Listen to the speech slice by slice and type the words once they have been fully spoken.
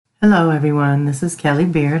Hello, everyone. This is Kelly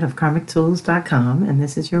Beard of KarmicTools.com, and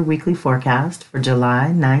this is your weekly forecast for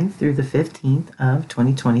July 9th through the 15th of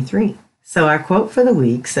 2023. So our quote for the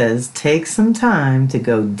week says, "Take some time to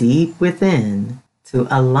go deep within to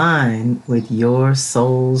align with your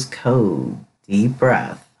soul's code." Deep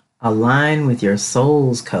breath. Align with your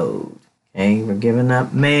soul's code. Okay, we're giving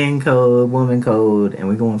up man code, woman code, and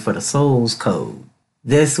we're going for the soul's code.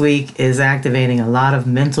 This week is activating a lot of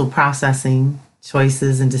mental processing,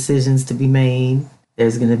 choices and decisions to be made.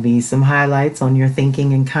 There's going to be some highlights on your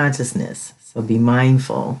thinking and consciousness, so be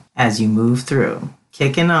mindful as you move through.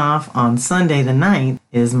 Kicking off on Sunday the 9th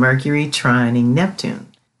is Mercury trining Neptune.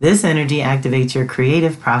 This energy activates your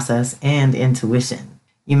creative process and intuition.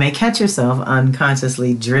 You may catch yourself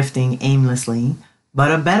unconsciously drifting aimlessly, but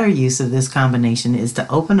a better use of this combination is to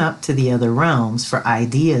open up to the other realms for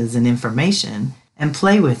ideas and information and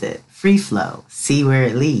play with it, free flow, see where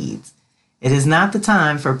it leads. It is not the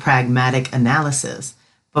time for pragmatic analysis,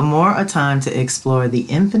 but more a time to explore the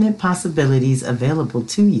infinite possibilities available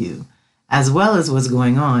to you, as well as what's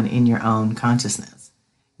going on in your own consciousness.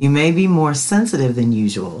 You may be more sensitive than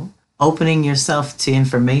usual, opening yourself to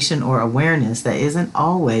information or awareness that isn't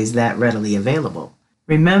always that readily available.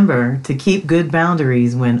 Remember to keep good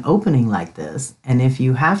boundaries when opening like this, and if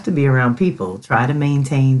you have to be around people, try to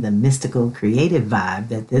maintain the mystical, creative vibe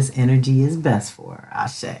that this energy is best for.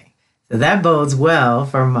 Ashe. So that bodes well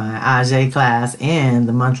for my Ajay class and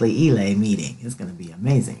the monthly Elay meeting. It's going to be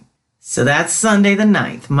amazing. So that's Sunday the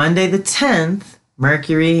 9th. Monday the 10th,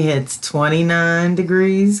 Mercury hits 29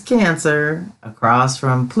 degrees Cancer across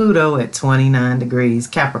from Pluto at 29 degrees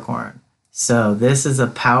Capricorn. So this is a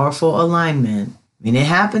powerful alignment. I mean, it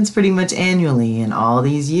happens pretty much annually in all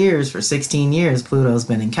these years. For 16 years, Pluto's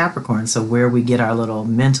been in Capricorn. So where we get our little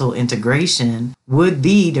mental integration would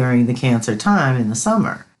be during the Cancer time in the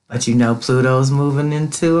summer. But you know, Pluto's moving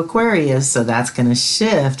into Aquarius, so that's going to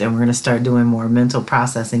shift, and we're going to start doing more mental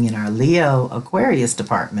processing in our Leo Aquarius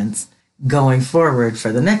departments going forward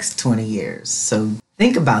for the next 20 years. So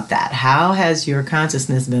think about that. How has your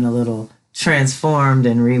consciousness been a little transformed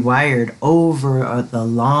and rewired over the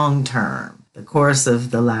long term? The course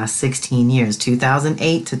of the last 16 years,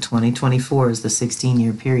 2008 to 2024 is the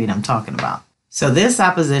 16-year period I'm talking about. So this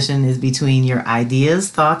opposition is between your ideas,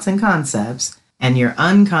 thoughts, and concepts, and your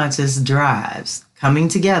unconscious drives coming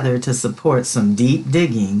together to support some deep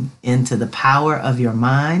digging into the power of your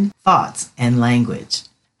mind, thoughts, and language.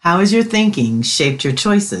 How has your thinking shaped your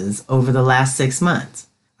choices over the last 6 months?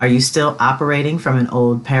 Are you still operating from an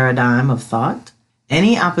old paradigm of thought?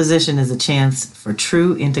 Any opposition is a chance for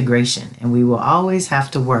true integration, and we will always have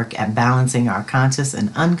to work at balancing our conscious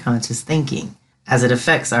and unconscious thinking as it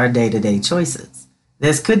affects our day-to-day choices.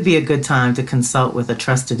 This could be a good time to consult with a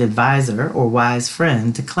trusted advisor or wise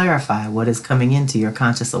friend to clarify what is coming into your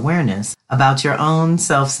conscious awareness about your own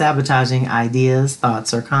self-sabotaging ideas,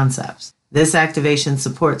 thoughts, or concepts. This activation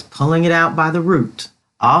supports pulling it out by the root.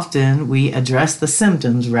 Often, we address the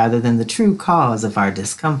symptoms rather than the true cause of our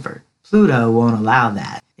discomfort. Pluto won't allow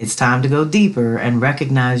that. It's time to go deeper and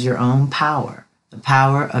recognize your own power, the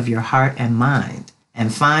power of your heart and mind,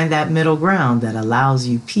 and find that middle ground that allows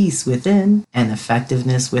you peace within and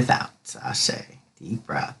effectiveness without. Ashe. Deep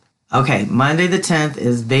breath. Okay, Monday the 10th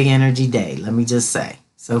is big energy day, let me just say.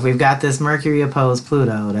 So if we've got this Mercury opposed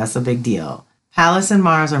Pluto, that's a big deal. Pallas and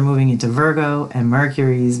Mars are moving into Virgo, and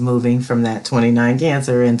Mercury's moving from that 29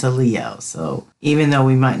 Cancer into Leo. So even though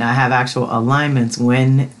we might not have actual alignments,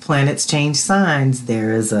 when planets change signs,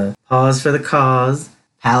 there is a pause for the cause.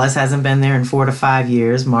 Pallas hasn't been there in 4 to 5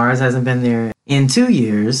 years. Mars hasn't been there in 2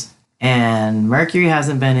 years. And Mercury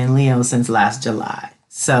hasn't been in Leo since last July.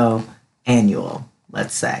 So annual,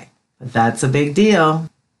 let's say. But that's a big deal.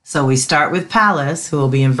 So we start with Pallas, who will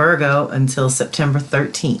be in Virgo until September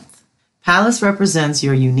 13th. Pallas represents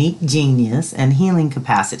your unique genius and healing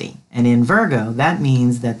capacity. And in Virgo, that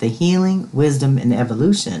means that the healing, wisdom, and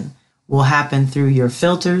evolution will happen through your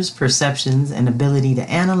filters, perceptions, and ability to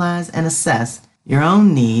analyze and assess your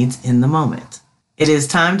own needs in the moment. It is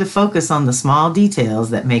time to focus on the small details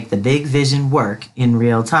that make the big vision work in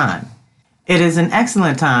real time. It is an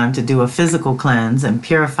excellent time to do a physical cleanse and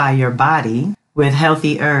purify your body with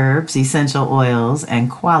healthy herbs, essential oils, and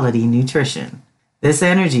quality nutrition. This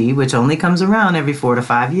energy, which only comes around every 4 to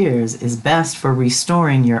 5 years, is best for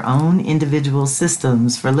restoring your own individual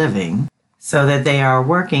systems for living so that they are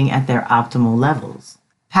working at their optimal levels.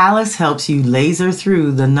 Pallas helps you laser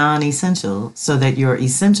through the non-essential so that your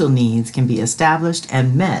essential needs can be established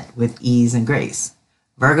and met with ease and grace.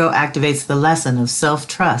 Virgo activates the lesson of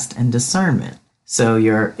self-trust and discernment So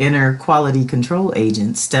your inner quality control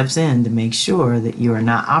agent steps in to make sure that you are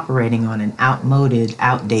not operating on an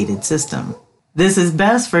outdated system. This is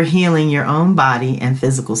best for healing your own body and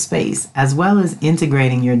physical space, as well as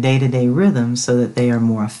integrating your day-to-day rhythms so that they are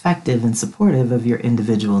more effective and supportive of your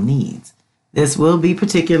individual needs. This will be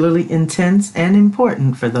particularly intense and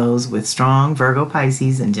important for those with strong Virgo,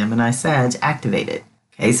 Pisces, and Gemini, Sag activated.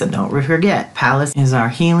 Okay, so don't forget, Pallas is our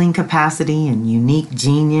healing capacity and unique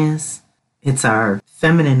genius. It's our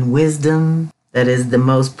feminine wisdom that is the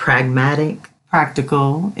most pragmatic,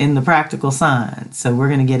 practical in the practical sign. So we're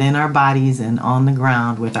going to get in our bodies and on the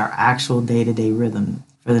ground with our actual day-to-day rhythm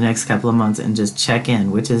for the next couple of months and just check in,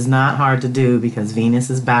 which is not hard to do because Venus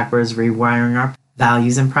is backwards, rewiring our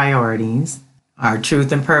values and priorities. Our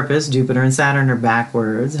truth and purpose, Jupiter and Saturn, are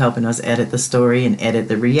backwards, helping us edit the story and edit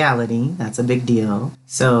the reality. That's a big deal.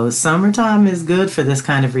 So summertime is good for this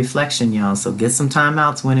kind of reflection, y'all. So get some time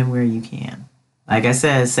outs when and where you can. Like I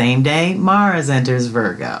said, same day, Mars enters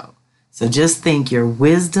Virgo. So just think your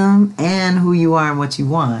wisdom and who you are and what you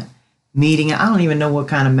want meeting. I don't even know what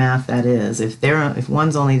kind of math that is. If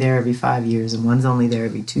one's only there every 5 years and one's only there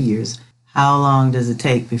every 2 years, how long does it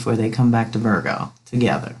take before they come back to Virgo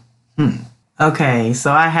together? Okay,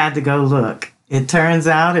 so I had to go look. It turns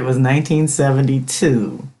out it was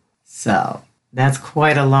 1972. So that's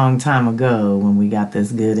quite a long time ago when we got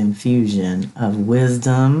this good infusion of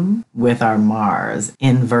wisdom with our Mars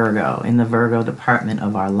in Virgo, in the Virgo department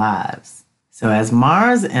of our lives. So as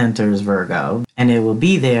Mars enters Virgo, and it will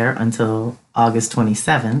be there until August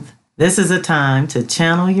 27th, this is a time to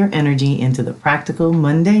channel your energy into the practical,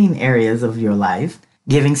 mundane areas of your life,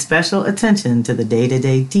 giving special attention to the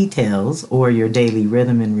day-to-day details or your daily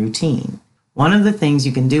rhythm and routine. One of the things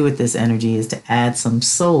you can do with this energy is to add some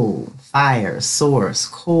soul, fire, source,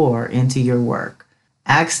 core into your work.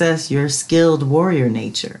 Access your skilled warrior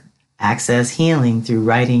nature. Access healing through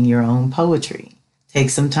writing your own poetry. Take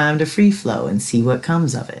some time to free flow and see what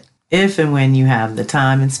comes of it, if and when you have the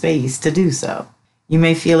time and space to do so. You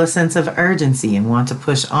may feel a sense of urgency and want to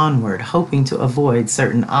push onward, hoping to avoid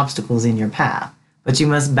certain obstacles in your path. But you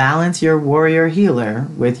must balance your warrior healer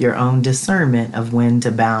with your own discernment of when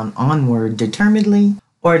to bound onward determinedly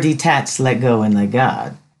or detach, let go, and let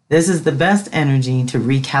God. This is the best energy to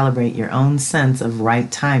recalibrate your own sense of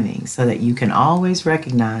right timing so that you can always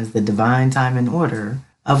recognize the divine time and order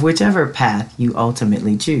of whichever path you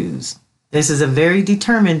ultimately choose. This is a very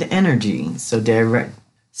determined energy, so direct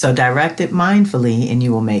it mindfully and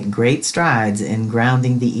you will make great strides in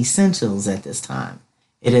grounding the essentials at this time.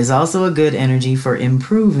 It is also a good energy for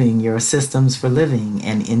improving your systems for living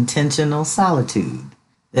and intentional solitude.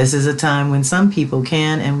 This is a time when some people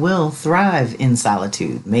can and will thrive in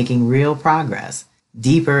solitude, making real progress,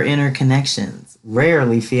 deeper inner connections,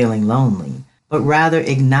 rarely feeling lonely, but rather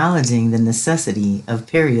acknowledging the necessity of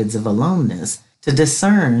periods of aloneness to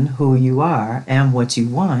discern who you are and what you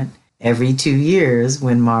want every 2 years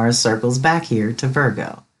when Mars circles back here to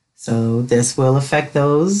Virgo. So this will affect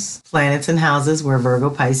those planets and houses where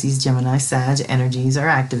Virgo, Pisces, Gemini, Sag energies are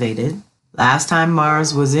activated. Last time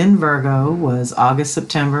Mars was in Virgo was August,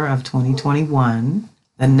 September of 2021.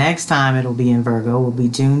 The next time it'll be in Virgo will be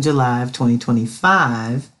June, July of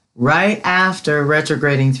 2025, right after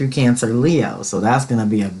retrograding through Cancer, Leo. So that's going to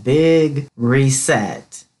be a big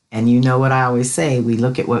reset. And you know what I always say, we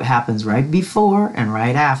look at what happens right before and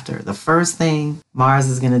right after. The first thing Mars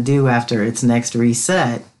is going to do after its next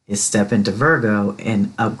reset is step into Virgo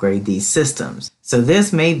and upgrade these systems. So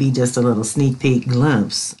this may be just a little sneak peek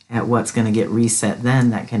glimpse at what's going to get reset then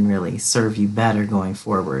that can really serve you better going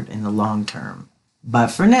forward in the long term. But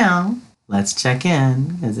for now, let's check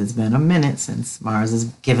in because it's been a minute since Mars has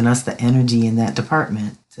given us the energy in that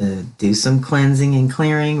department to do some cleansing and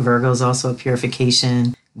clearing. Virgo is also a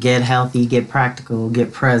purification, get healthy, get practical,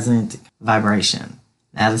 get present vibration.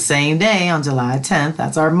 Now, the same day on July 10th,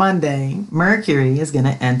 that's our Monday, Mercury is going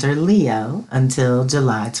to enter Leo until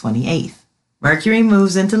July 28th. Mercury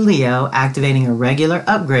moves into Leo, activating a regular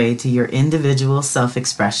upgrade to your individual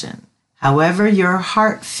self-expression. However your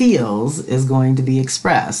heart feels is going to be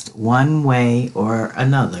expressed one way or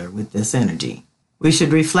another with this energy. We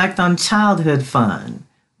should reflect on childhood fun.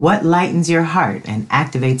 What lightens your heart and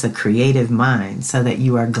activates a creative mind so that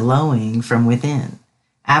you are glowing from within?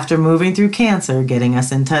 After moving through Cancer, getting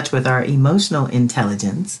us in touch with our emotional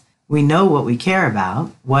intelligence, we know what we care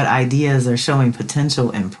about, what ideas are showing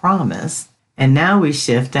potential and promise, and now we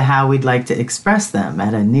shift to how we'd like to express them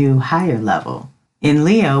at a new, higher level. In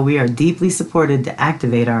Leo, we are deeply supported to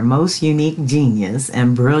activate our most unique genius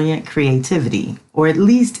and brilliant creativity, or at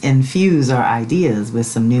least infuse our ideas with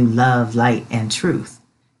some new love, light, and truth.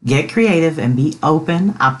 Get creative and be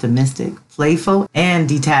open, optimistic, playful, and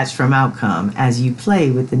detached from outcome as you play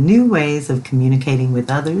with the new ways of communicating with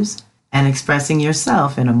others and expressing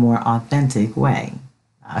yourself in a more authentic way.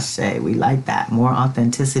 I say we like that. More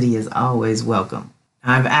authenticity is always welcome.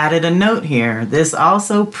 I've added a note here. This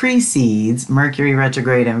also precedes Mercury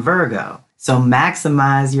retrograde in Virgo. So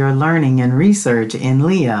maximize your learning and research in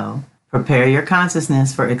Leo. Prepare your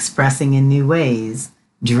consciousness for expressing in new ways.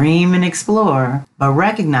 Dream and explore, but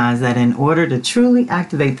recognize that in order to truly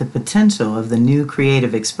activate the potential of the new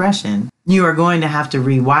creative expression, you are going to have to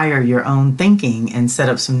rewire your own thinking and set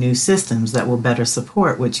up some new systems that will better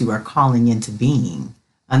support what you are calling into being.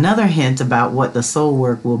 Another hint about what the soul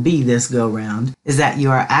work will be this go-round is that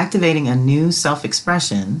you are activating a new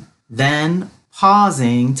self-expression, then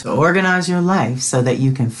pausing to organize your life so that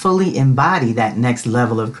you can fully embody that next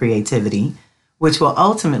level of creativity, which will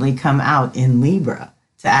ultimately come out in Libra,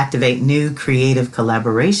 to activate new creative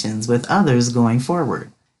collaborations with others going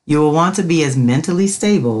forward. You will want to be as mentally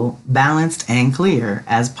stable, balanced, and clear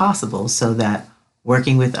as possible so that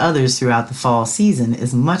working with others throughout the fall season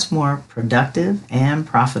is much more productive and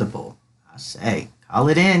profitable. I say, call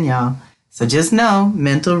it in, y'all. So just know,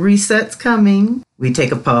 mental reset's coming. We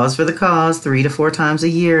take a pause for the cause 3 to 4 times a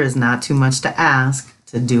year is not too much to ask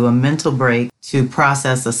to do a mental break to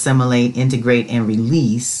process, assimilate, integrate, and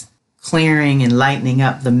release, clearing and lightening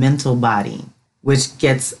up the mental body, which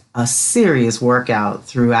gets a serious workout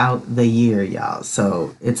throughout the year, y'all.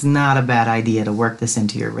 So it's not a bad idea to work this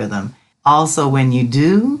into your rhythm. Also, when you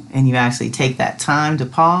do, and you actually take that time to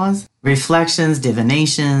pause, reflections,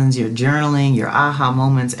 divinations, your journaling, your aha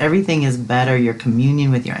moments, everything is better. Your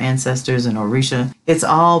communion with your ancestors and Orisha, it's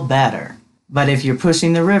all better. But if you're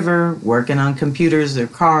pushing the river, working on computers or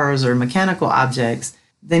cars or mechanical objects,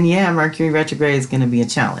 then yeah, Mercury retrograde is going to be a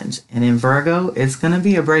challenge. And in Virgo, it's going to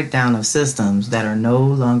be a breakdown of systems that are no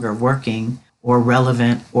longer working or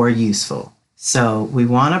relevant or useful. So we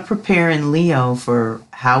want to prepare in Leo for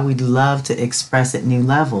how we'd love to express at new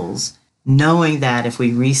levels, knowing that if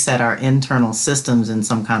we reset our internal systems in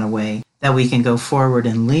some kind of way, that we can go forward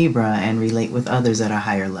in Libra and relate with others at a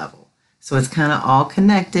higher level. So it's kind of all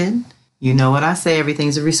connected. You know what I say,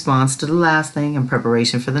 everything's a response to the last thing and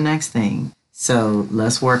preparation for the next thing. So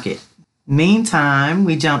let's work it. Meantime,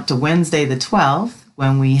 we jump to Wednesday the 12th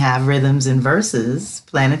when we have Rhythms and Verses,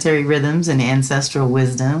 Planetary Rhythms and Ancestral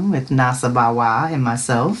Wisdom with Nasa Bawa and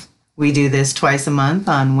myself. We do this twice a month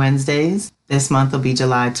on Wednesdays. This month will be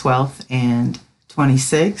July 12th and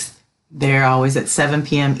 26th. They're always at 7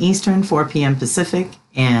 p.m. Eastern, 4 p.m. Pacific,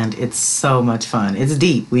 and it's so much fun. It's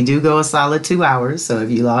deep. We do go a solid 2 hours, so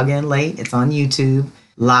if you log in late, it's on YouTube,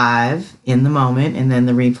 live in the moment, and then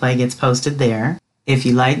the replay gets posted there. If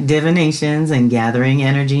you like divinations and gathering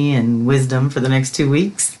energy and wisdom for the next 2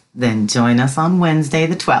 weeks, then join us on Wednesday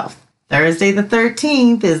the 12th. Thursday the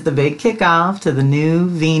 13th is the big kickoff to the new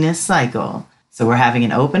Venus cycle. So we're having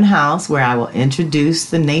an open house where I will introduce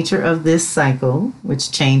the nature of this cycle,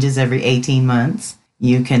 which changes every 18 months.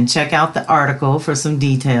 You can check out the article for some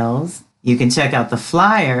details. You can check out the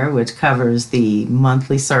flyer, which covers the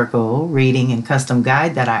monthly circle, reading, and custom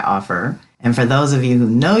guide that I offer. And for those of you who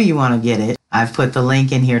know you want to get it, I've put the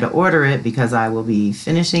link in here to order it because I will be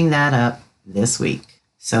finishing that up this week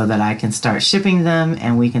so that I can start shipping them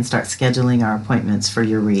and we can start scheduling our appointments for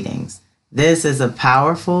your readings. This is a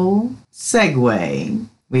powerful segue.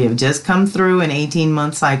 We have just come through an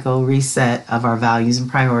 18-month cycle reset of our values and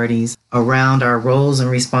priorities around our roles and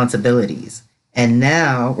responsibilities. And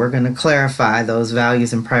now we're going to clarify those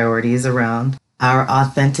values and priorities around our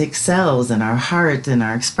authentic selves and our heart and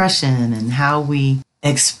our expression and how we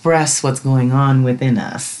express what's going on within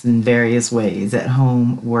us in various ways at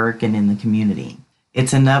home, work, and in the community.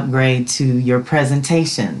 It's an upgrade to your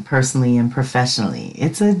presentation, personally and professionally.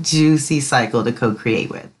 It's a juicy cycle to co-create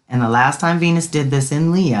with. And the last time Venus did this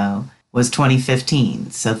in Leo was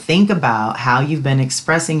 2015. So think about how you've been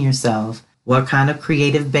expressing yourself, what kind of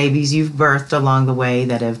creative babies you've birthed along the way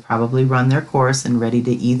that have probably run their course and ready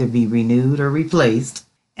to either be renewed or replaced.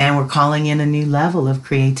 And we're calling in a new level of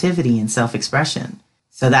creativity and self-expression.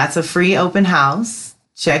 So that's a free open house.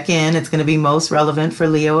 Check in. It's going to be most relevant for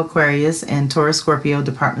Leo, Aquarius, and Taurus, Scorpio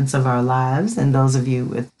departments of our lives. And those of you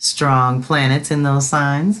with strong planets in those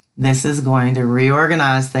signs, this is going to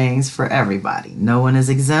reorganize things for everybody. No one is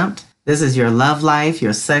exempt. This is your love life,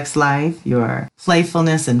 your sex life, your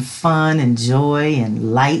playfulness and fun and joy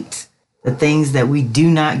and light. The things that we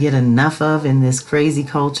do not get enough of in this crazy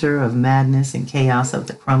culture of madness and chaos of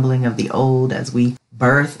the crumbling of the old as we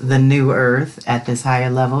birth the new earth at this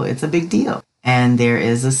higher level. It's a big deal. And there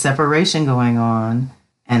is a separation going on.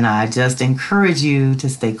 And I just encourage you to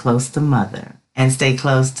stay close to Mother and stay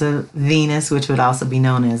close to Venus, which would also be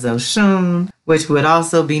known as Oshun, which would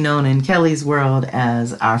also be known in Kelly's world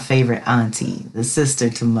as our favorite auntie, the sister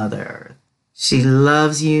to Mother Earth. She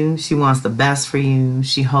loves you. She wants the best for you.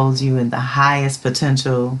 She holds you in the highest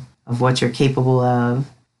potential of what you're capable of,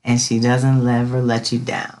 and she doesn't ever let you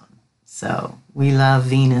down. So we love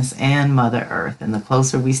Venus and Mother Earth, and the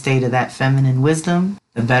closer we stay to that feminine wisdom,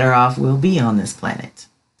 the better off we'll be on this planet.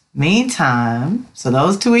 Meantime, so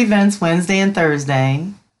those two events, Wednesday and Thursday.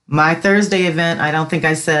 My Thursday event, I don't think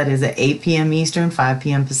I said, is at 8 p.m. Eastern, 5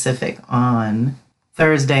 p.m. Pacific on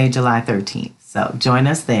Thursday, July 13th. So join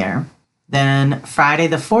us there. Then Friday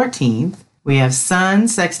the 14th, we have Sun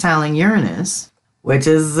sextiling Uranus, which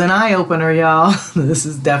is an eye-opener, y'all. This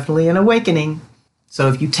is definitely an awakening. So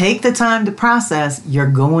if you take the time to process,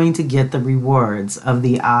 you're going to get the rewards of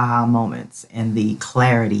the aha moments and the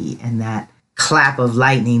clarity and that clap of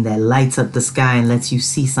lightning that lights up the sky and lets you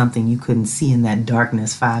see something you couldn't see in that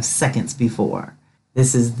darkness 5 seconds before.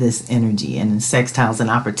 This is this energy, and sextile is an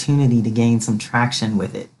opportunity to gain some traction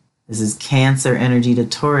with it. This is Cancer energy to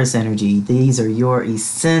Taurus energy. These are your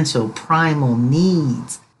essential primal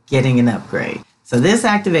needs getting an upgrade. So this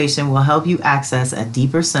activation will help you access a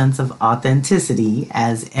deeper sense of authenticity,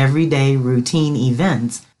 as everyday routine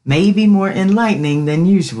events may be more enlightening than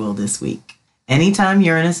usual this week. Anytime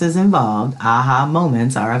Uranus is involved, aha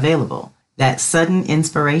moments are available. That sudden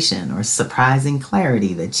inspiration or surprising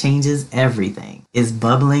clarity that changes everything is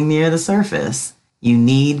bubbling near the surface. You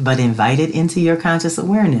need but invite it into your conscious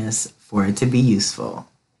awareness for it to be useful.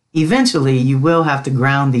 Eventually, you will have to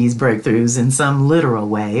ground these breakthroughs in some literal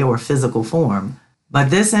way or physical form,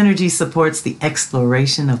 but this energy supports the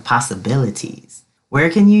exploration of possibilities. Where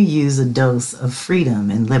can you use a dose of freedom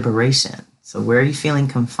and liberation? So where are you feeling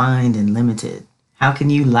confined and limited? How can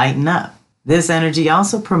you lighten up? This energy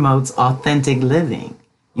also promotes authentic living.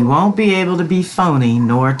 You won't be able to be phony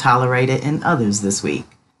nor tolerate it in others this week.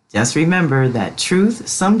 Just remember that truth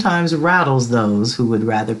sometimes rattles those who would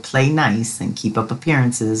rather play nice and keep up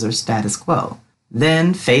appearances or status quo.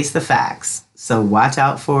 Then face the facts. So watch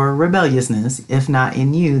out for rebelliousness, if not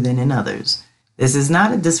in you, then in others. This is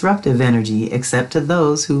not a disruptive energy except to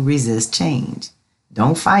those who resist change.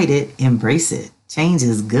 Don't fight it, embrace it. Change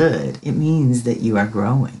is good. It means that you are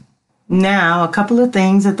growing. Now, a couple of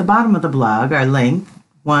things at the bottom of the blog are linked.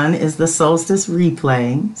 One is the solstice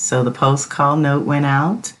replay. So the post call note went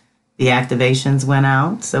out. The activations went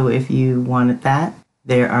out. So if you wanted that,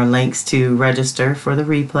 there are links to register for the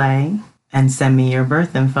replay and send me your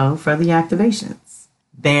birth info for the activations.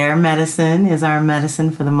 Bear medicine is our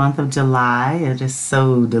medicine for the month of July. It is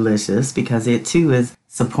so delicious because it too is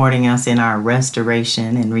supporting us in our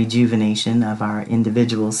restoration and rejuvenation of our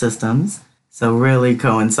individual systems. So really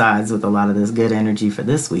coincides with a lot of this good energy for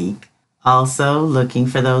this week. Also looking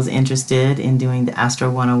for those interested in doing the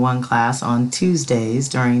Astro 101 class on Tuesdays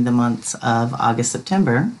during the months of August,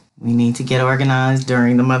 September. We need to get organized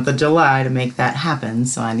during the month of July to make that happen,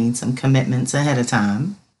 so I need some commitments ahead of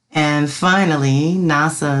time. And finally,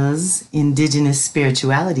 NASA's Indigenous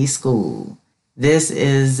Spirituality School. This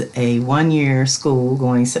is a one-year school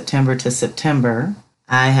going September to September.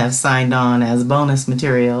 I have signed on as bonus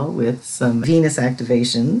material with some Venus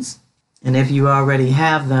activations. And if you already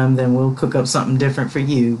have them, then we'll cook up something different for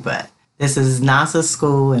you. But this is NASA's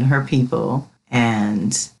school and her people.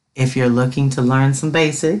 And if you're looking to learn some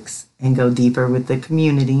basics and go deeper with the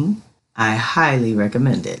community, I highly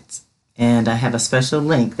recommend it. And I have a special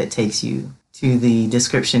link that takes you to the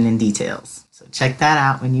description and details. So check that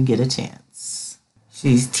out when you get a chance.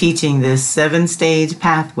 She's teaching this 7-stage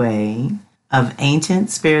pathway of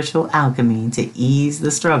ancient spiritual alchemy to ease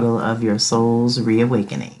the struggle of your soul's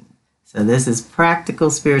reawakening. So this is practical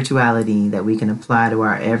spirituality that we can apply to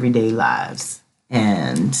our everyday lives.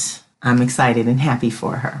 And I'm excited and happy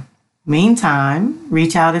for her. Meantime,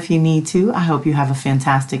 reach out if you need to. I hope you have a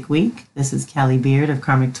fantastic week. This is Kelly Beard of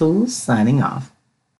Karmic Tools signing off.